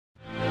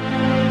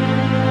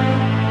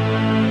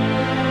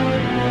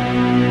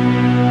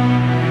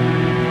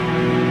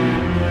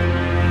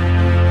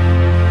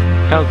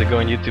How's it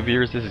going, YouTube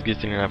viewers? This is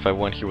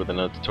Geeks951 here with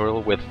another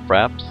tutorial with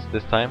Fraps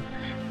this time.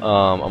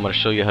 I'm going to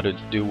show you how to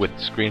do with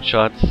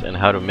screenshots and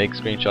how to make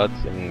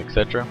screenshots and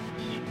etc.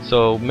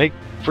 So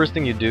first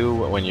thing you do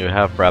when you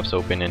have Fraps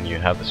open and you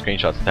have the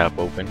screenshots tab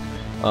open,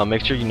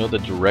 make sure you know the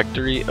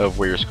directory of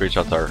where your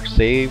screenshots are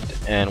saved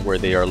and where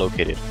they are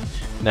located.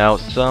 Now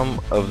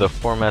some of the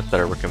formats that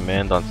I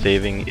recommend on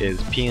saving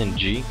is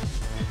PNG.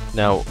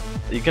 Now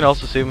you can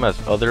also save them as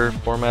other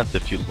formats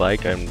if you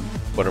like,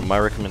 but my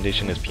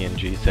recommendation is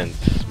PNG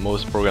since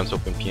most programs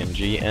open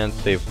PNG and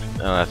save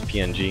as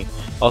PNG.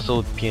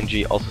 Also,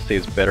 PNG also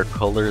saves better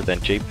color than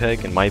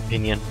JPEG in my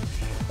opinion,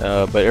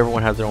 but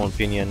everyone has their own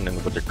opinion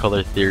and with their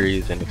color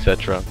theories and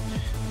etc.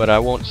 But I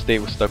won't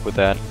stay stuck with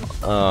that.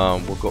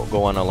 We'll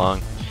go on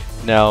along.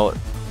 Now,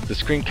 the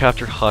screen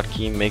capture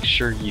hotkey, make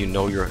sure you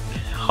know your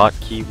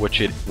hotkey,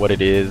 what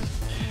it is.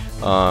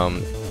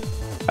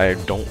 I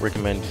don't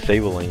recommend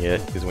disabling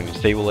it because when you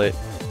disable it,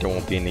 there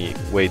won't be any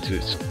way to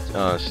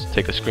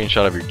take a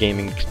screenshot of your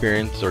gaming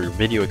experience or your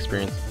video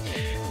experience.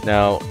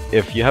 Now,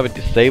 if you have it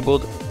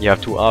disabled, you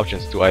have two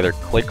options: to either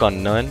click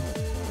on none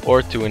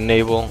or to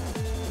enable,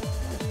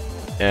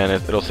 and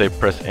it'll say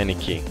press any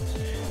key.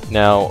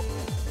 Now,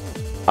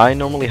 I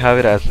normally have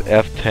it as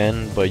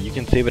F10, but you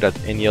can save it as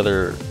any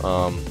other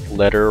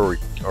letter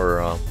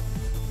or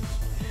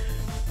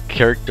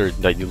character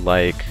that you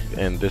like.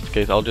 In this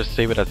case, I'll just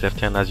save it as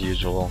F10 as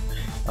usual.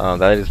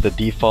 That is the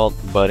default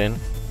button,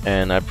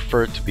 and I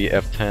prefer it to be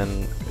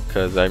F10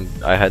 because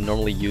I had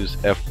normally used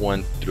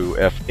F1 through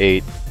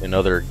F8 in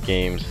other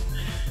games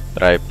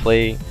that I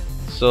play.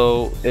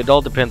 So it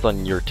all depends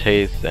on your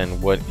taste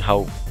and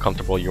how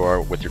comfortable you are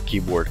with your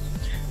keyboard.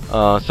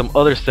 Some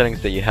other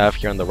settings that you have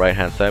here on the right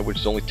hand side, which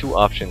is only two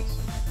options.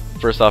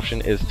 First option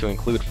is to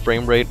include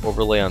frame rate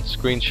overlay on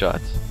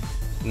screenshots.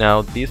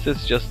 Now this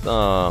is just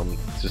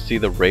to see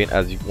the rate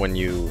as when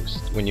you're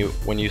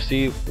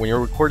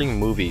recording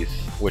movies,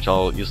 which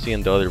you'll see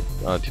in the other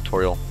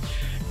tutorial.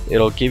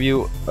 It'll give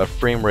you a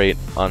frame rate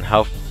on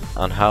how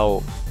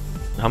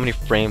many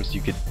frames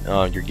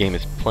your game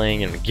is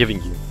playing and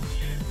giving you.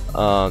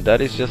 That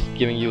is just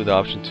giving you the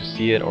option to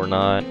see it or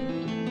not.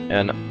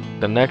 And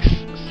the next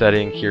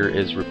setting here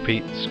is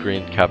repeat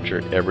screen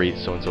capture every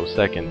so and so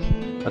seconds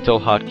until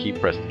hotkey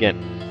pressed again.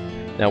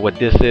 Now what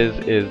this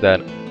is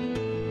that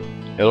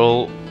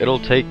it'll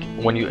take,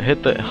 when you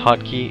hit the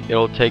hotkey,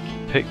 it'll take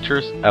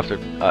pictures after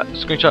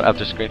screenshot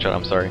after screenshot,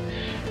 I'm sorry,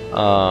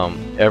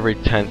 every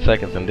 10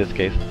 seconds in this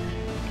case,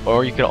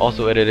 or you can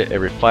also edit it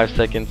every 5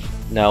 seconds.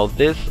 Now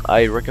this,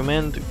 I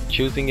recommend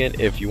choosing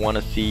it if you want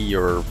to see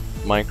your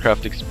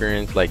Minecraft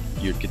experience, like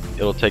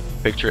it'll take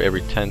a picture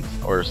every 10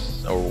 or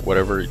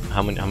whatever,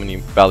 how many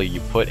value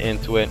you put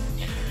into it,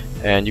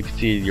 and you can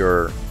see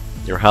your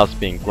house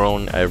being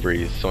grown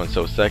every so and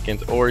so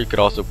seconds. Or you could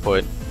also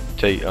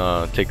take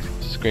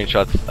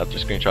screenshots after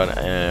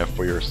screenshot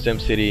for your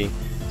SimCity,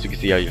 so you can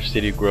see how your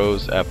city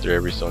grows after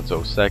every so and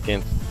so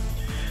seconds.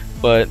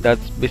 But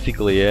that's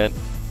basically it.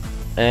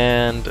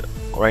 And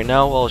right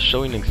now I'll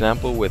show you an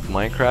example with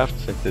Minecraft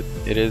since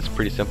it is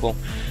pretty simple.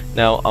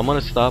 Now I'm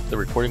gonna stop the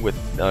recording with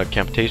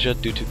Camtasia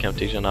due to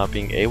Camtasia not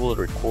being able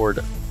to record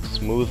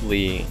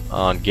smoothly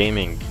on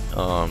gaming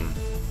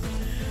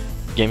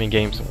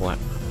games. Well,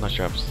 I'm not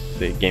sure how to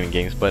say gaming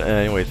games, but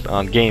anyways,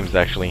 on games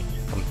actually.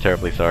 I'm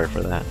terribly sorry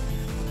for that.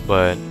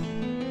 But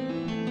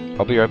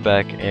I'll be right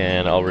back,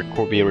 and I'll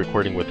be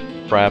recording with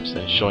Fraps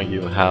and showing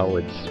you how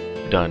it's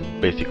done,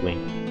 basically.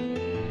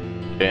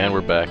 Okay, and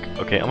we're back.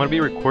 Okay, I'm gonna be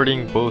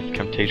recording both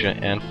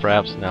Camtasia and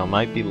Fraps. Now, it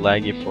might be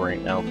laggy for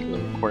right now because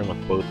I'm recording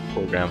with both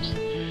programs,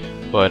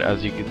 but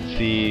as you can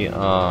see, you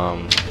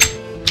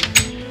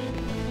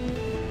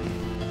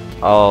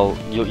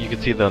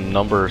can see the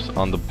numbers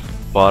on the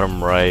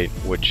bottom right,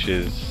 which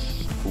is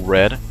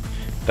red.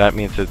 That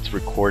means it's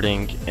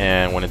recording,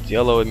 and when it's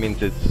yellow, it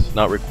means it's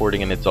not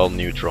recording and it's all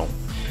neutral.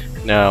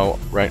 Now,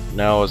 right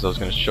now, as I was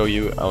going to show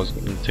you, I was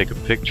going to take a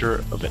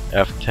picture of an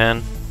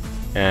F10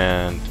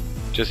 and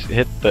just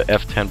hit the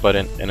F10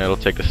 button, and it'll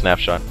take a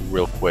snapshot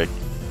real quick.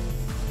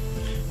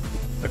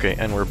 Okay,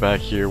 and we're back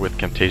here with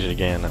Camtasia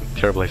again. I'm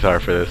terribly sorry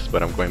for this,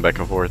 but I'm going back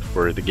and forth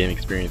for the gaming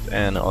experience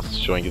and also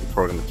showing you the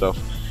program itself.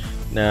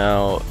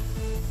 Now,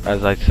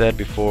 as I said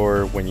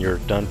before, when you're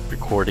done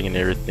recording and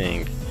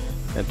everything,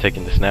 and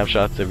taking the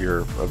snapshots of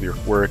your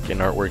work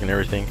and artwork and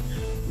everything,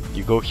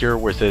 you go here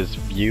where it says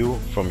view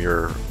from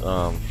your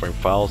from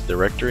files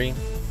directory.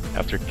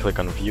 After you click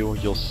on view,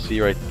 you'll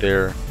see right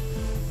there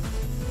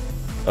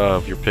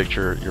of your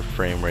picture your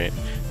frame rate.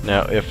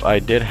 Now if I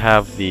did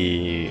have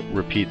the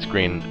repeat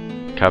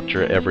screen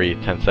capture every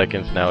 10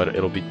 seconds, now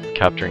it'll be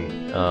capturing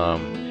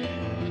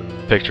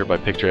picture by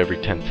picture every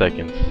 10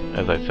 seconds,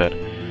 as I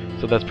said.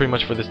 So that's pretty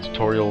much for this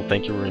tutorial.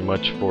 Thank you very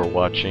much for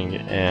watching,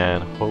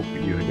 and hope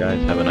you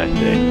guys have a nice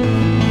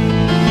day.